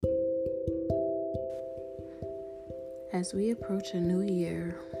As we approach a new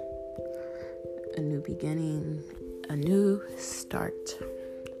year, a new beginning, a new start,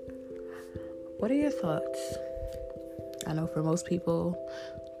 what are your thoughts? I know for most people,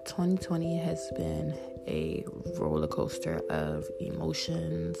 2020 has been a roller coaster of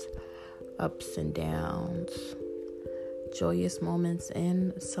emotions, ups and downs, joyous moments,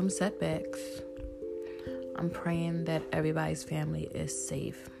 and some setbacks. I'm praying that everybody's family is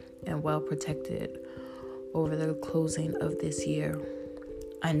safe and well protected over the closing of this year.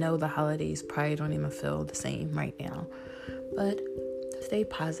 I know the holidays probably don't even feel the same right now, but stay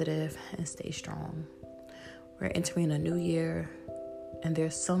positive and stay strong. We're entering a new year, and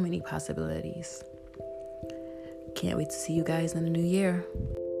there's so many possibilities. Can't wait to see you guys in the new year.